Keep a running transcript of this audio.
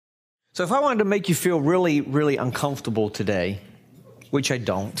So if I wanted to make you feel really, really uncomfortable today, which I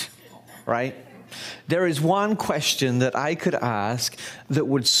don't, right? There is one question that I could ask that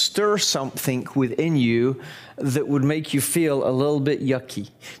would stir something within you that would make you feel a little bit yucky,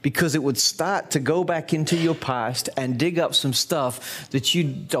 because it would start to go back into your past and dig up some stuff that you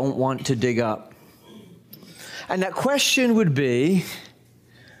don't want to dig up. And that question would be,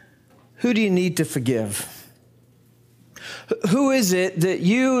 who do you need to forgive? Who is it that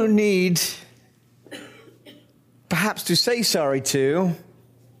you need perhaps to say sorry to,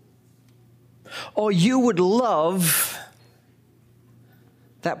 or you would love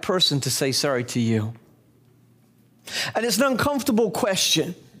that person to say sorry to you? And it's an uncomfortable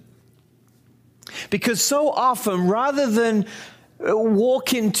question, because so often, rather than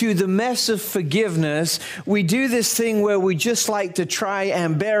walk into the mess of forgiveness, we do this thing where we just like to try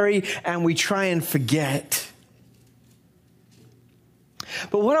and bury and we try and forget.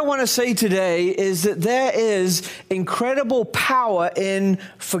 But what I want to say today is that there is incredible power in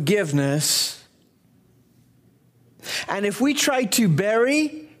forgiveness. And if we try to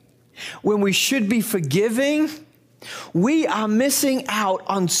bury when we should be forgiving, we are missing out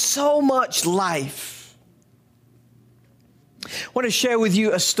on so much life. I want to share with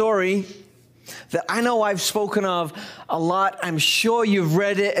you a story that I know I've spoken of a lot. I'm sure you've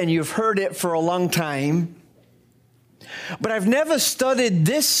read it and you've heard it for a long time. But I've never studied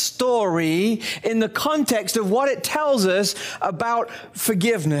this story in the context of what it tells us about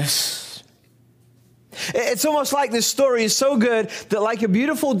forgiveness. It's almost like this story is so good that, like a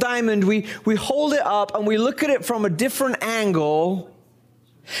beautiful diamond, we hold it up and we look at it from a different angle,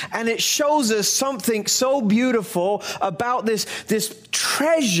 and it shows us something so beautiful about this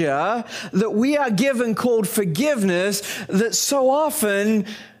treasure that we are given called forgiveness that so often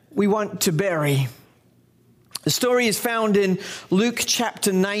we want to bury. The story is found in Luke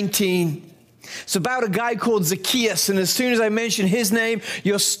chapter 19. It's about a guy called Zacchaeus, and as soon as I mention his name,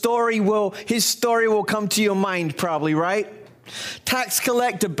 his story will come to your mind probably, right? Tax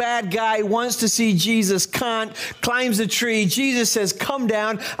collector, bad guy, wants to see Jesus, can't, climbs a tree. Jesus says, "Come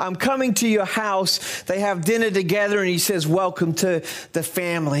down, I'm coming to your house." They have dinner together, and he says, "Welcome to the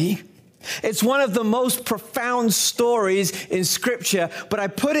family." It's one of the most profound stories in Scripture, but I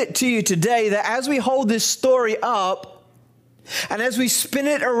put it to you today that as we hold this story up and as we spin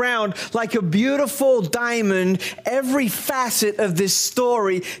it around like a beautiful diamond, every facet of this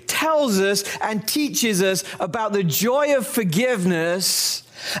story tells us and teaches us about the joy of forgiveness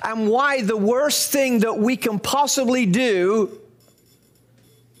and why the worst thing that we can possibly do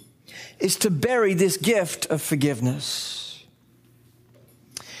is to bury this gift of forgiveness.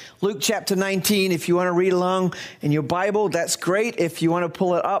 Luke chapter 19, if you want to read along in your Bible, that's great. If you want to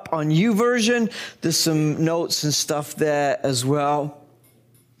pull it up on YouVersion, there's some notes and stuff there as well.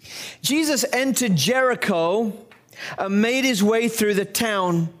 Jesus entered Jericho and made his way through the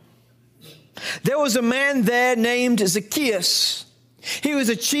town. There was a man there named Zacchaeus. He was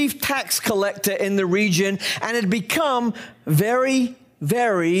a chief tax collector in the region and had become very,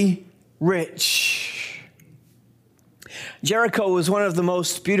 very rich. Jericho was one of the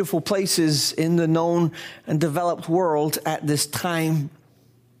most beautiful places in the known and developed world at this time.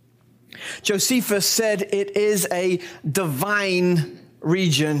 Josephus said it is a divine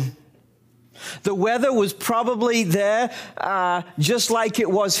region. The weather was probably there just like it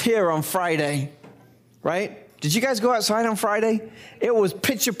was here on Friday, right? Did you guys go outside on Friday? It was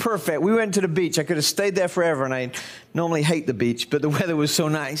picture perfect. We went to the beach. I could have stayed there forever, and I normally hate the beach, but the weather was so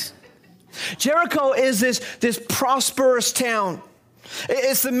nice. Jericho is this prosperous town.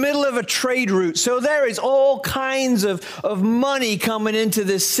 It's the middle of a trade route. So there is all kinds of money coming into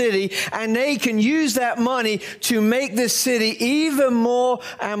this city, and they can use that money to make this city even more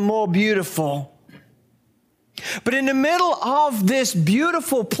and more beautiful. But in the middle of this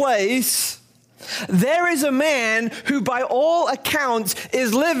beautiful place, there is a man who, by all accounts,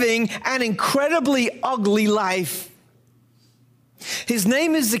 is living an incredibly ugly life. His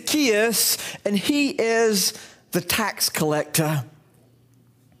name is Zacchaeus, and he is the tax collector.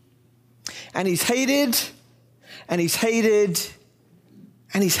 And he's hated, and he's hated,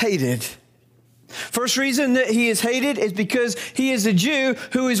 and he's hated. First reason that he is hated is because he is a Jew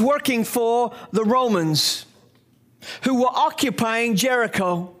who is working for the Romans, who were occupying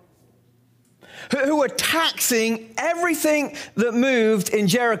Jericho, who were taxing everything that moved in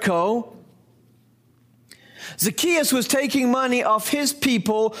Jericho. Zacchaeus was taking money off his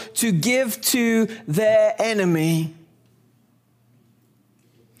people to give to their enemy.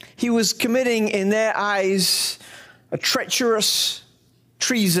 He was committing, in their eyes, a treacherous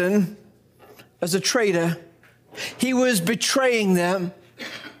treason as a traitor. He was betraying them.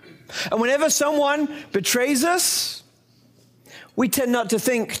 And whenever someone betrays us, we tend not to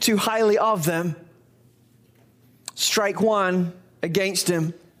think too highly of them. Strike one against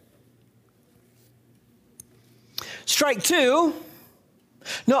him. Strike two,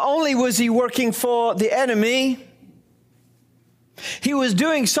 not only was he working for the enemy, he was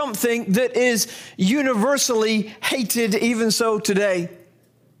doing something that is universally hated even so today.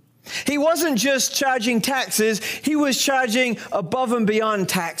 He wasn't just charging taxes, he was charging above and beyond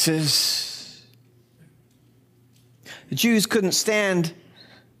taxes. The Jews couldn't stand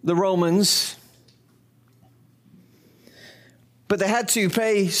the Romans, but they had to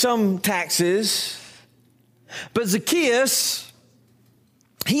pay some taxes. But Zacchaeus,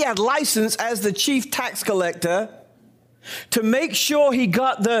 he had license as the chief tax collector to make sure he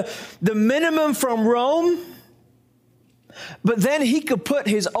got the minimum from Rome, but then he could put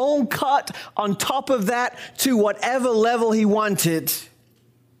his own cut on top of that to whatever level he wanted.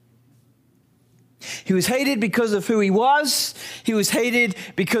 He was hated because of who he was. He was hated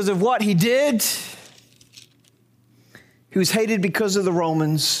because of what he did. He was hated because of the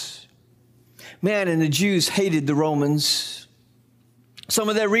Romans. Man, and the Jews hated the Romans. Some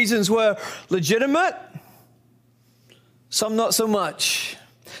of their reasons were legitimate, some not so much.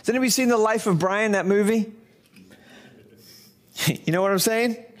 Has anybody seen The Life of Brian, that movie? You know what I'm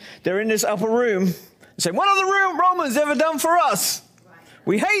saying? They're in this upper room and say, what have the Romans ever done for us?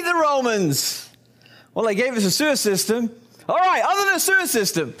 We hate the Romans. Well, they gave us a sewer system. All right, other than a sewer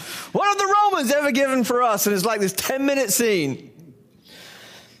system, what have the Romans ever given for us? And it's like this 10-minute scene.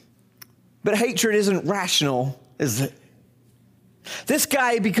 But hatred isn't rational, is it? This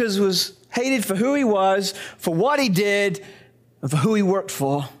guy, because he was hated for who he was, for what he did, and for who he worked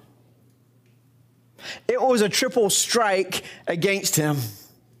for. It was a triple strike against him.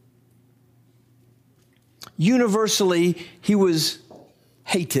 Universally, he was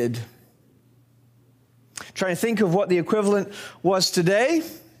hated. Trying to think of what the equivalent was today.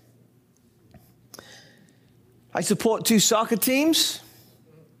 I support two soccer teams.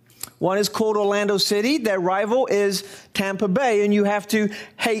 One is called Orlando City. Their rival is Tampa Bay, and you have to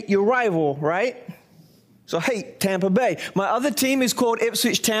hate your rival, right? So hate Tampa Bay. My other team is called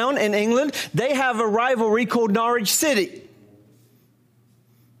Ipswich Town in England. They have a rivalry called Norwich City.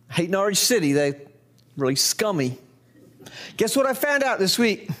 I hate Norwich City. They're really scummy. Guess what I found out this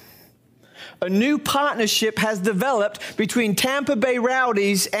week? A new partnership has developed between Tampa Bay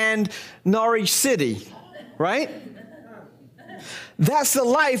Rowdies and Norwich City, right? That's the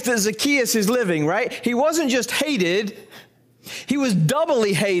life that Zacchaeus is living, right? He wasn't just hated, he was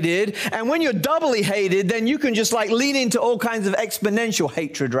doubly hated. And when you're doubly hated, then you can just like lean into all kinds of exponential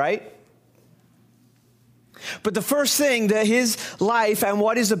hatred, right? But the first thing that his life and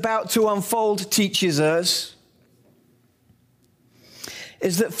what is about to unfold teaches us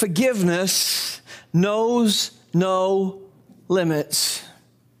is that forgiveness knows no limits.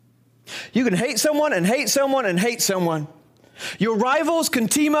 You can hate someone and hate someone and hate someone. Your rivals can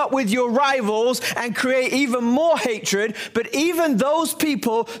team up with your rivals and create even more hatred, but even those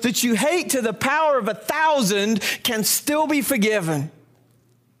people that you hate to the power of 1,000 can still be forgiven.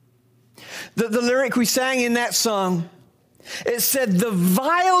 The lyric we sang in that song, it said, the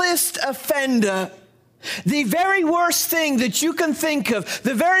vilest offender, the very worst thing that you can think of,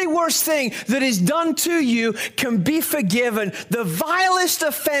 the very worst thing that is done to you can be forgiven. The vilest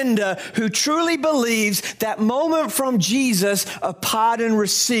offender who truly believes that moment from Jesus, a pardon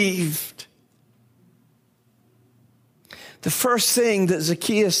received. The first thing that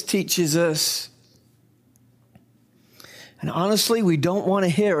Zacchaeus teaches us, and honestly, we don't want to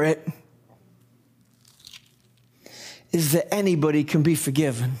hear it, is that anybody can be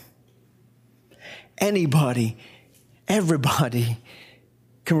forgiven. Anybody, everybody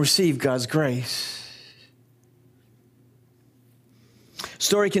can receive God's grace.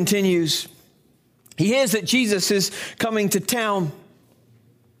 Story continues. He hears that Jesus is coming to town.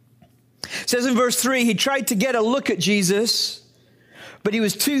 It says in verse 3, he tried to get a look at Jesus, but he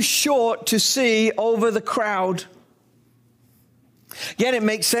was too short to see over the crowd. Again, it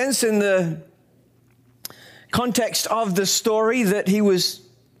makes sense in the context of the story that he was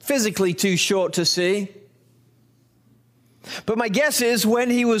physically too short to see. But my guess is when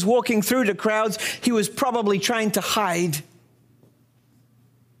he was walking through the crowds, he was probably trying to hide.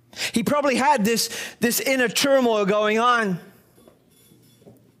 He probably had this inner turmoil going on.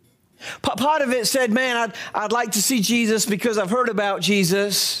 Part of it said, man, I'd like to see Jesus because I've heard about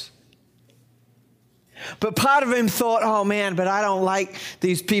Jesus. But part of him thought, oh man, but I don't like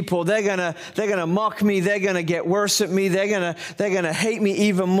these people. They're gonna mock me. They're gonna get worse at me. They're gonna hate me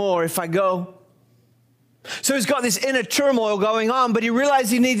even more if I go. So he's got this inner turmoil going on, but he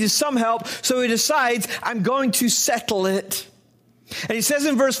realized he needed some help, so he decides, I'm going to settle it. And he says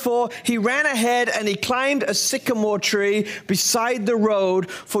in verse 4, he ran ahead and he climbed a sycamore tree beside the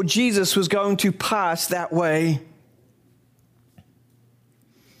road, for Jesus was going to pass that way.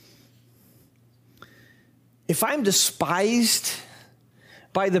 If I'm despised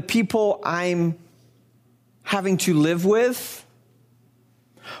by the people I'm having to live with,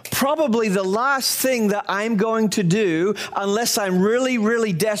 probably the last thing that I'm going to do, unless I'm really,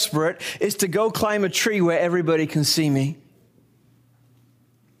 really desperate, is to go climb a tree where everybody can see me.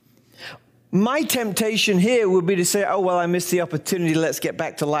 My temptation here would be to say, oh, well, I missed the opportunity. Let's get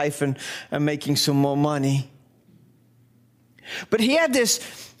back to life and making some more money. But he had this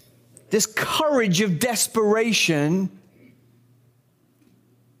courage of desperation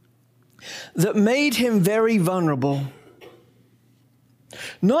that made him very vulnerable.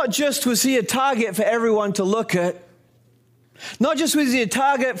 Not just was he a target for everyone to look at, not just was he a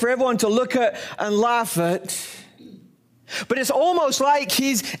target for everyone to look at and laugh at, but it's almost like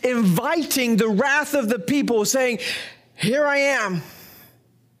he's inviting the wrath of the people, saying, here I am.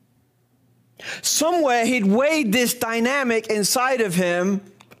 Somewhere he'd weighed this dynamic inside of him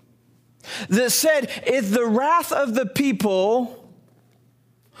that said, is the wrath of the people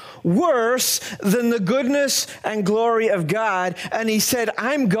worse than the goodness and glory of God? And he said,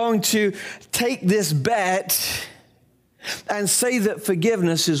 I'm going to take this bet and say that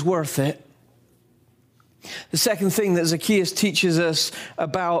forgiveness is worth it. The second thing that Zacchaeus teaches us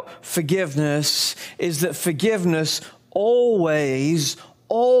about forgiveness is that forgiveness always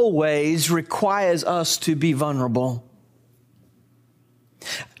requires us to be vulnerable.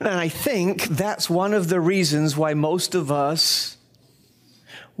 And I think that's one of the reasons why most of us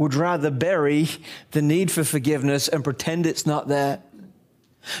would rather bury the need for forgiveness and pretend it's not there.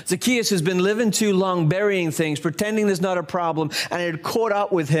 Zacchaeus has been living too long burying things, pretending there's not a problem, and it had caught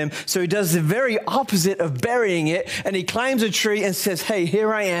up with him. So he does the very opposite of burying it, and he climbs a tree and says, hey,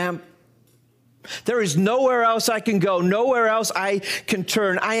 here I am. There is nowhere else I can go, nowhere else I can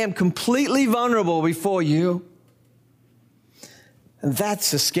turn. I am completely vulnerable before you. And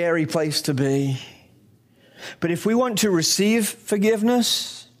that's a scary place to be. But if we want to receive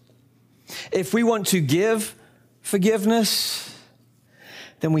forgiveness, if we want to give forgiveness,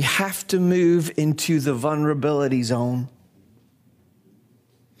 then we have to move into the vulnerability zone.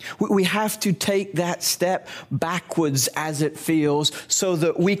 We have to take that step backwards as it feels so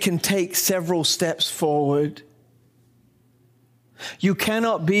that we can take several steps forward. You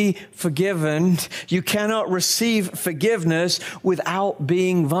cannot be forgiven. You cannot receive forgiveness without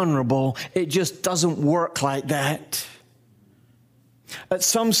being vulnerable. It just doesn't work like that. At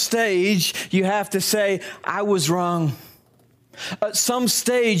some stage, you have to say, I was wrong. At some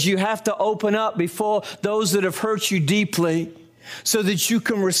stage, you have to open up before those that have hurt you deeply so that you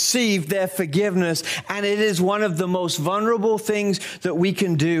can receive their forgiveness. And it is one of the most vulnerable things that we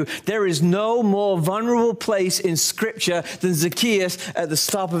can do. There is no more vulnerable place in Scripture than Zacchaeus at the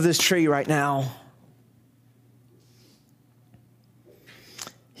top of this tree right now.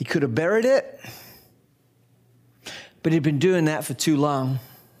 He could have buried it, but he'd been doing that for too long.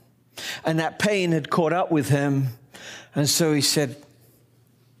 And that pain had caught up with him. And so he said,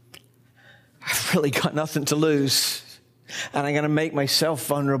 I've really got nothing to lose. And I'm going to make myself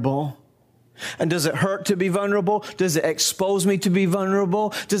vulnerable. And does it hurt to be vulnerable? Does it expose me to be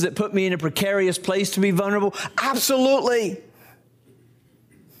vulnerable? Does it put me in a precarious place to be vulnerable? Absolutely.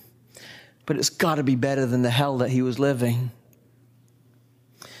 But it's got to be better than the hell that he was living.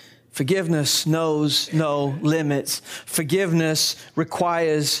 Forgiveness knows no limits. Forgiveness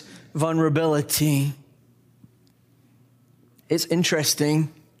requires vulnerability. It's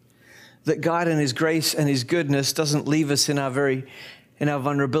interesting that God in His grace and His goodness doesn't leave us in our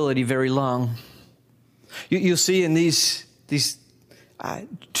vulnerability very long. You'll see in these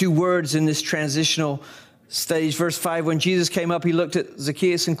two words in this transitional stage, verse 5, when Jesus came up, He looked at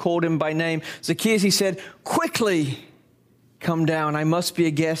Zacchaeus and called him by name. Zacchaeus, He said, quickly come down. I must be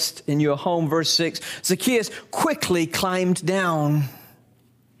a guest in your home. Verse 6, Zacchaeus quickly climbed down.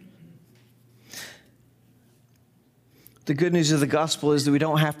 The good news of the gospel is that we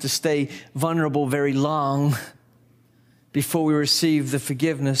don't have to stay vulnerable very long before we receive the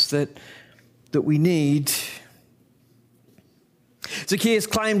forgiveness that we need. Zacchaeus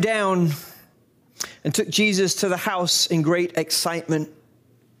climbed down and took Jesus to the house in great excitement.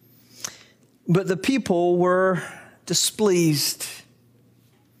 But the people were displeased.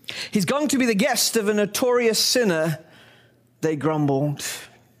 He's going to be the guest of a notorious sinner, they grumbled.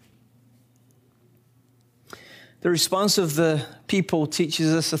 The response of the people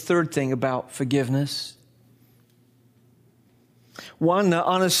teaches us a third thing about forgiveness. One that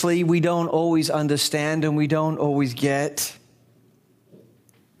honestly we don't always understand and we don't always get.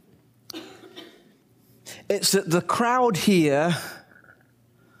 It's that the crowd here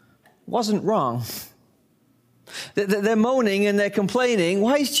wasn't wrong. They're moaning and they're complaining.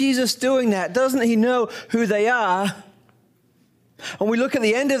 Why is Jesus doing that? Doesn't he know who they are? And we look at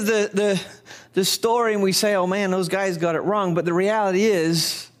the end of the story and we say, oh man, those guys got it wrong. But the reality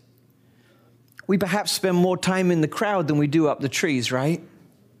is, we perhaps spend more time in the crowd than we do up the trees, right?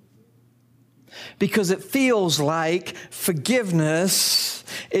 Because it feels like forgiveness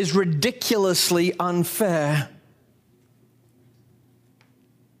is ridiculously unfair.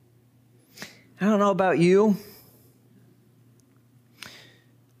 I don't know about you,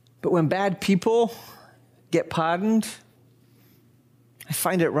 but when bad people get pardoned, I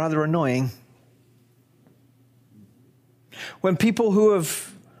find it rather annoying. When people who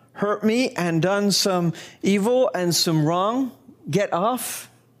have hurt me and done some evil and some wrong get off,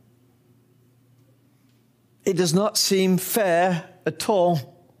 it does not seem fair at all.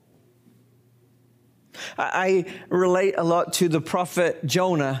 I relate a lot to the prophet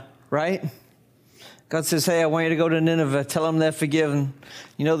Jonah, right? God says, hey, I want you to go to Nineveh. Tell them they're forgiven.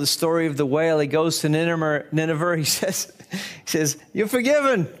 You know the story of the whale. He goes to Nineveh. He says, you're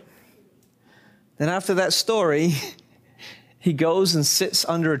forgiven. Then after that story, he goes and sits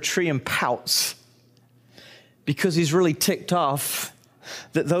under a tree and pouts because he's really ticked off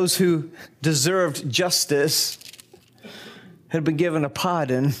that those who deserved justice had been given a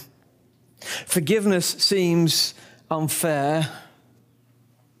pardon. Forgiveness seems unfair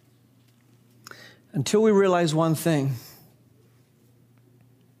until we realize one thing,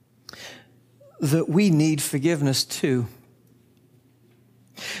 that we need forgiveness too.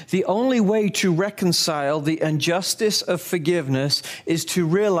 The only way to reconcile the injustice of forgiveness is to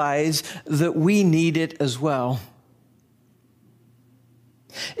realize that we need it as well.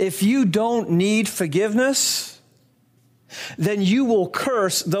 If you don't need forgiveness, then you will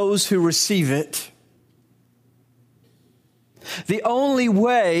curse those who receive it. The only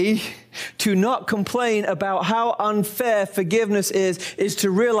way to not complain about how unfair forgiveness is to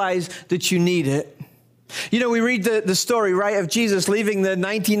realize that you need it. You know, we read the story, right, of Jesus leaving the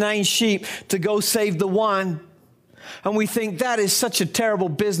 99 sheep to go save the one. And we think that is such a terrible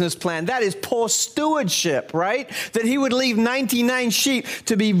business plan. That is poor stewardship, right? That he would leave 99 sheep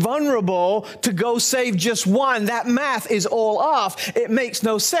to be vulnerable to go save just one. That math is all off. It makes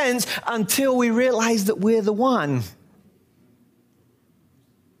no sense until we realize that we're the one.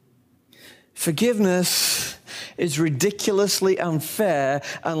 Forgiveness is ridiculously unfair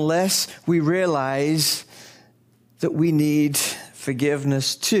unless we realize that we need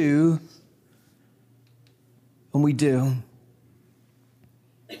forgiveness too. And we do.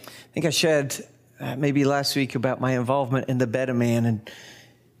 I think I shared maybe last week about my involvement in the Better Man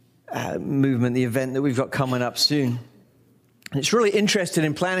and movement, the event that we've got coming up soon. And it's really interested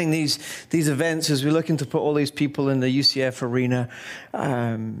in planning these events as we're looking to put all these people in the UCF arena.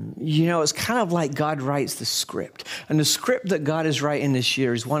 You know, it's kind of like God writes the script. And the script that God is writing this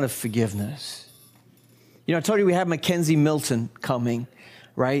year is one of forgiveness. You know, I told you we have Mackenzie Milton coming,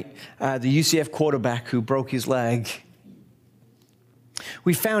 right? The UCF quarterback who broke his leg.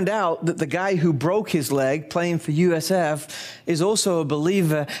 We found out that the guy who broke his leg playing for USF is also a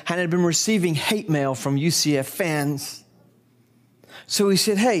believer and had been receiving hate mail from UCF fans. So we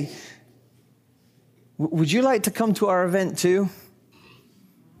said, hey, would you like to come to our event too?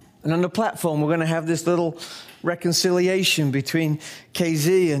 And on the platform, we're going to have this little reconciliation between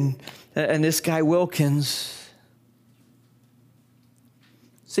KZ and this guy Wilkins.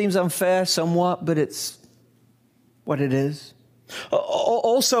 Seems unfair somewhat, but it's what it is.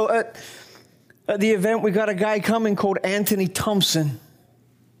 Also, at the event, we got a guy coming called Anthony Thompson.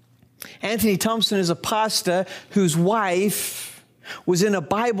 Anthony Thompson is a pastor whose wife was in a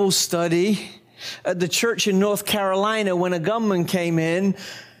Bible study at the church in North Carolina when a gunman came in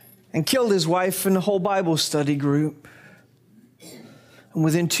and killed his wife and the whole Bible study group. And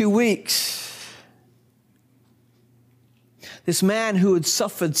within 2 weeks, this man who had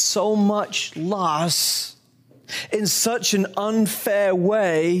suffered so much loss in such an unfair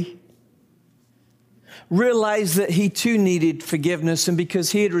way realized that he too needed forgiveness. And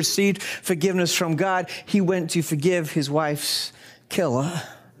because he had received forgiveness from God, he went to forgive his wife's killer.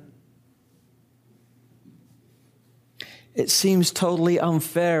 It seems totally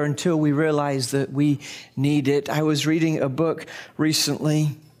unfair until we realize that we need it. I was reading a book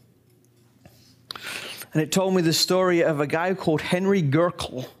recently, and it told me the story of a guy called Henry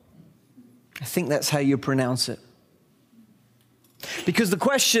Gerkel. I think that's how you pronounce it. Because the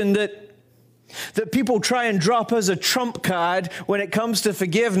question that that people try and drop as a trump card when it comes to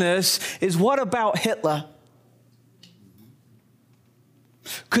forgiveness is, what about Hitler?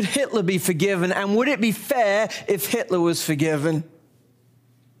 Could Hitler be forgiven? And would it be fair if Hitler was forgiven?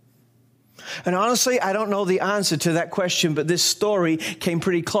 And honestly, I don't know the answer to that question, but this story came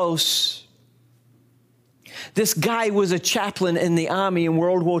pretty close. This guy was a chaplain in the army in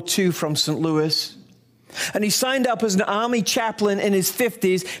World War II from St. Louis. And he signed up as an army chaplain in his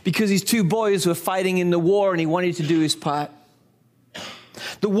 50s because his two boys were fighting in the war and he wanted to do his part.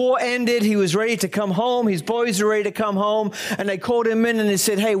 The war ended. He was ready to come home. His boys were ready to come home. And they called him in and they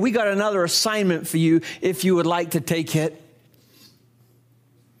said, hey, we got another assignment for you if you would like to take it.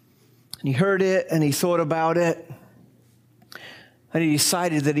 And he heard it and he thought about it. And he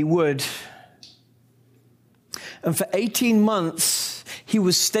decided that he would. And for 18 months, he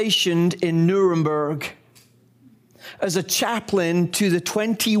was stationed in Nuremberg as a chaplain to the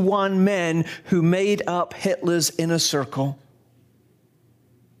 21 men who made up Hitler's inner circle.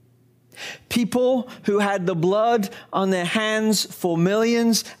 People who had the blood on their hands for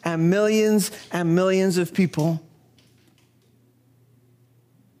millions and millions and millions of people.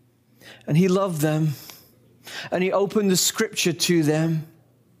 And he loved them. And he opened the scripture to them.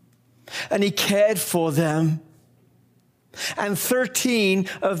 And he cared for them. And 13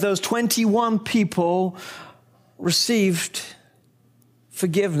 of those 21 people received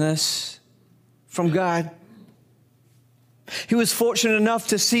forgiveness from God. He was fortunate enough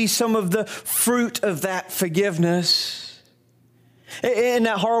to see some of the fruit of that forgiveness. In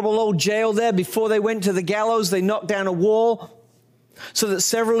that horrible old jail there, before they went to the gallows, they knocked down a wall so that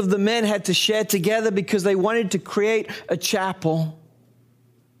several of the men had to share together because they wanted to create a chapel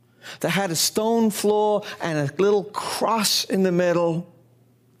that had a stone floor and a little cross in the middle.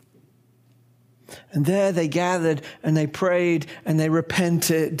 And there they gathered and they prayed and they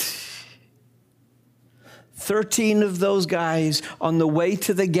repented. 13 of those guys on the way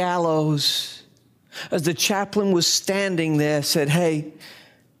to the gallows, as the chaplain was standing there, said, hey,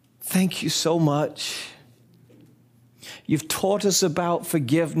 thank you so much. You've taught us about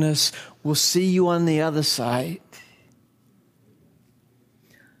forgiveness. We'll see you on the other side.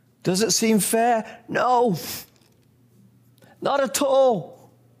 Does it seem fair? No, not at all.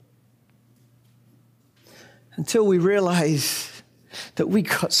 Until we realize that we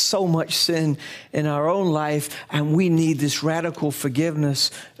got so much sin in our own life and we need this radical forgiveness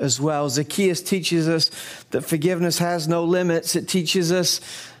as well. Zacchaeus teaches us that forgiveness has no limits. It teaches us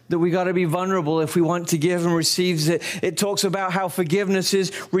that we got to be vulnerable if we want to give and receive it. It talks about how forgiveness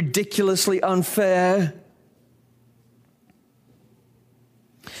is ridiculously unfair.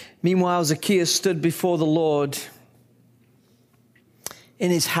 Meanwhile, Zacchaeus stood before the Lord in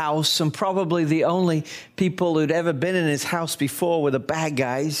his house, and probably the only people who'd ever been in his house before were the bad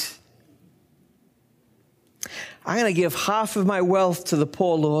guys. I'm going to give half of my wealth to the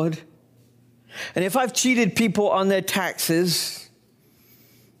poor, Lord. And if I've cheated people on their taxes,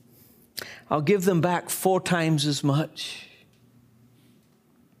 I'll give them back 4 times as much.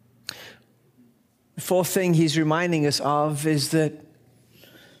 The fourth thing he's reminding us of is that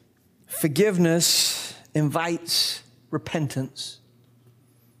forgiveness invites repentance.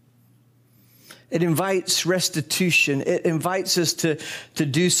 It invites restitution. It invites us to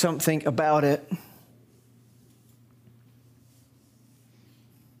do something about it.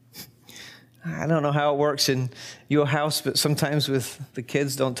 I don't know how it works in your house, but sometimes with the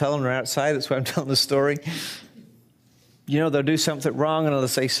kids, don't tell them they're outside. That's why I'm telling the story. You know, they'll do something wrong and they'll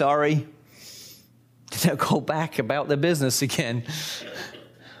say sorry. They'll go back about their business again.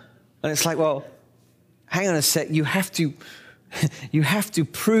 And it's like, well, hang on a sec. You have to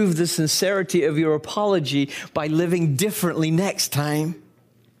prove the sincerity of your apology by living differently next time,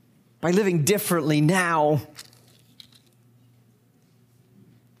 by living differently now.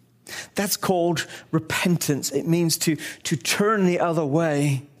 That's called repentance. It means to turn the other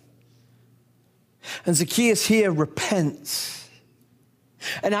way. And Zacchaeus here repents.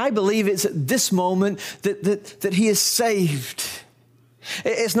 And I believe it's at this moment that he is saved.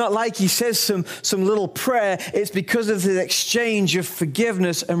 It's not like he says some little prayer. It's because of the exchange of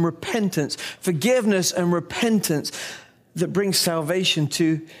forgiveness and repentance. Forgiveness and repentance that brings salvation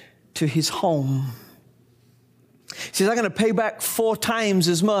to his home. He says, I'm going to pay back 4 times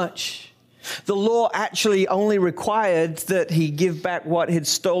as much. The law actually only required that he give back what he'd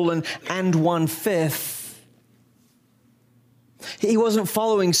stolen and 1/5. He wasn't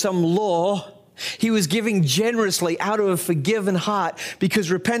following some law. He was giving generously out of a forgiven heart because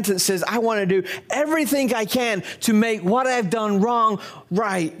repentance says, I want to do everything I can to make what I've done wrong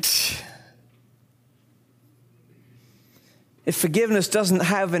right. if forgiveness doesn't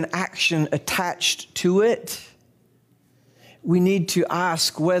have an action attached to it, we need to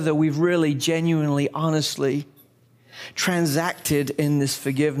ask whether we've really, genuinely, honestly transacted in this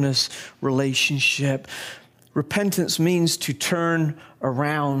forgiveness relationship. Repentance means to turn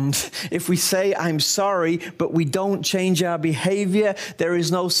around. If we say, I'm sorry, but we don't change our behavior, there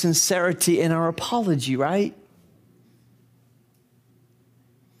is no sincerity in our apology, right?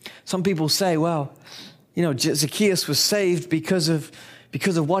 Some people say, well, you know, Zacchaeus was saved because of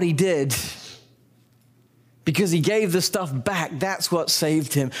what he did. Because he gave the stuff back, that's what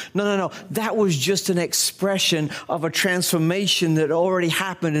saved him. No. That was just an expression of a transformation that already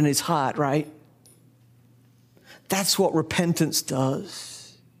happened in his heart, right? That's what repentance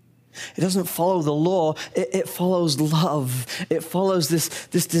does. It doesn't follow the law. It follows love. It follows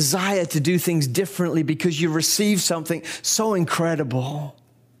this desire to do things differently because you receive something so incredible.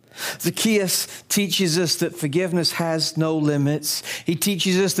 Zacchaeus teaches us that forgiveness has no limits. He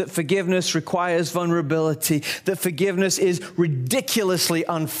teaches us that forgiveness requires vulnerability, that forgiveness is ridiculously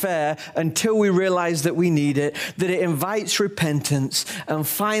unfair until we realize that we need it, that it invites repentance, and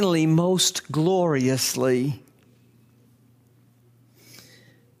finally, most gloriously,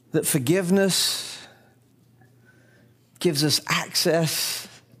 that forgiveness gives us access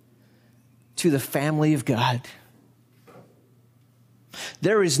to the family of God.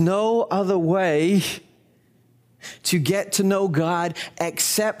 There is no other way to get to know God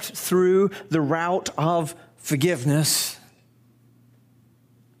except through the route of forgiveness.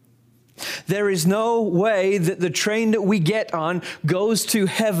 There is no way that the train that we get on goes to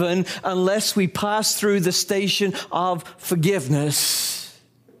heaven unless we pass through the station of forgiveness.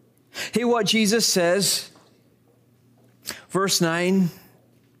 Hear what Jesus says, verse 9.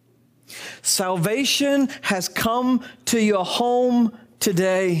 Salvation has come to your home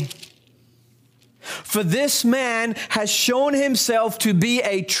today. For this man has shown himself to be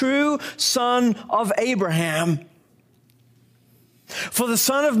a true son of Abraham. For the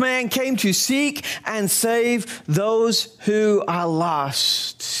Son of Man came to seek and save those who are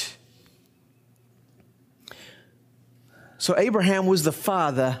lost. So Abraham was the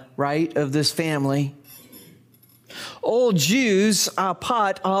father, right, of this family. All Jews are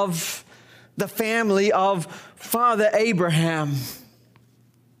part of the family of Father Abraham.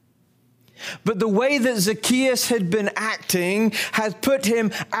 But the way that Zacchaeus had been acting has put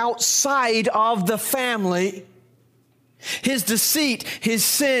him outside of the family. His deceit, his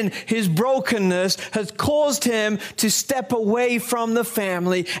sin, his brokenness has caused him to step away from the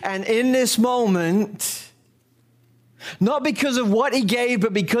family. And in this moment, not because of what he gave,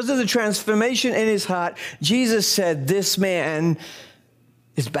 but because of the transformation in his heart, Jesus said, this man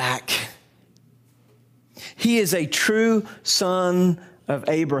is back. He is a true son of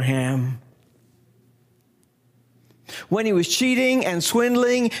Abraham. When he was cheating and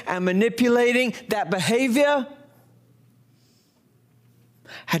swindling and manipulating, that behavior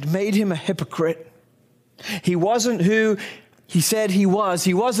had made him a hypocrite. He wasn't who he said he was.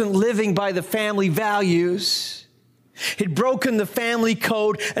 He wasn't living by the family values. He'd broken the family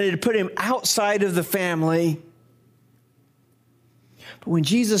code and it had put him outside of the family. But when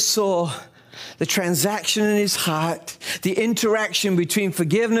Jesus saw the transaction in his heart, the interaction between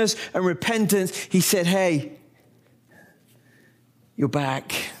forgiveness and repentance, he said, hey, you're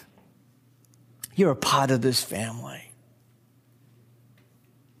back. You're a part of this family.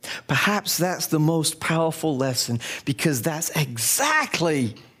 Perhaps that's the most powerful lesson, because that's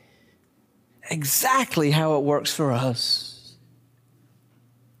exactly how it works for us.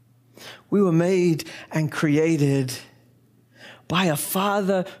 We were made and created by a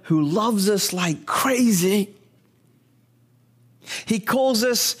Father who loves us like crazy. He calls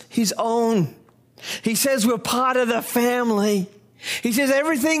us his own. He says we're part of the family. He says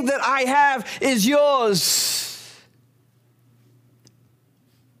everything that I have is yours.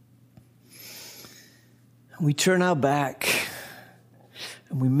 And we turn our back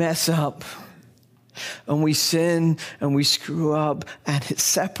and we mess up and we sin and we screw up and it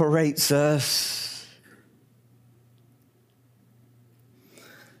separates us.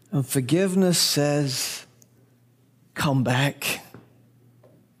 And forgiveness says, come back.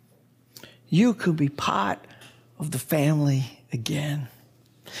 You could be part of the family again.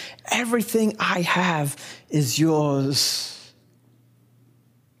 Everything I have is yours.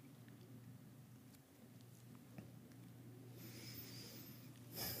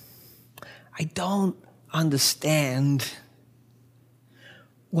 I don't understand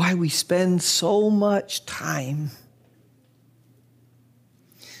why we spend so much time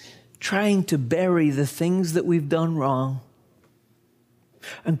trying to bury the things that we've done wrong,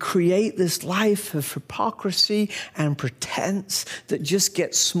 and create this life of hypocrisy and pretense that just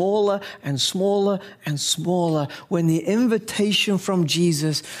gets smaller and smaller and smaller, when the invitation from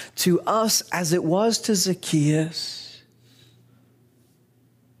Jesus to us, as it was to Zacchaeus,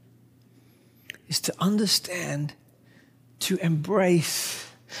 is to understand, to embrace,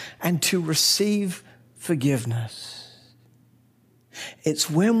 and to receive forgiveness. It's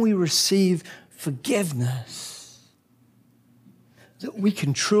when we receive forgiveness that we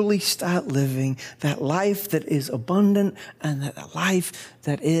can truly start living that life that is abundant and that life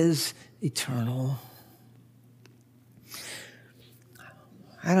that is eternal.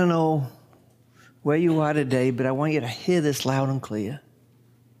 I don't know where you are today, but I want you to hear this loud and clear.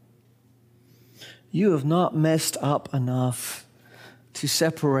 You have not messed up enough to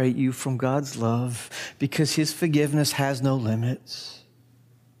separate you from God's love, because His forgiveness has no limits.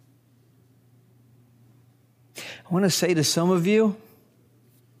 I want to say to some of you,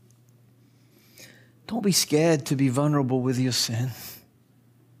 don't be scared to be vulnerable with your sin.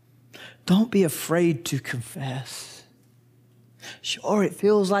 Don't be afraid to confess. Sure, it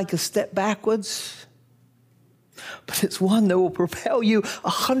feels like a step backwards, but it's one that will propel you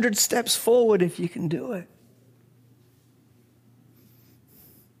 100 steps forward if you can do it.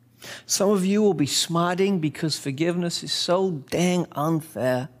 Some of you will be smarting because forgiveness is so dang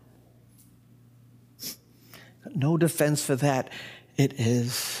unfair. No defense for that, it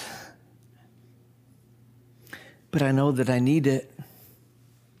is. But I know that I need it.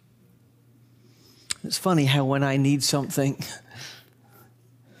 It's funny how when I need something,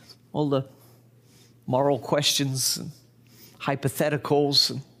 all the moral questions and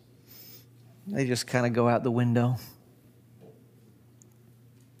hypotheticals, they just kind of go out the window.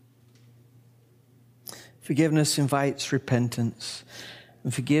 Forgiveness invites repentance,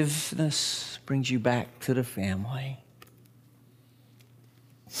 and forgiveness brings you back to the family.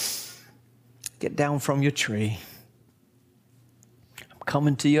 Get down from your tree. I'm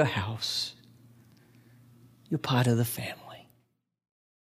coming to your house. You're part of the family.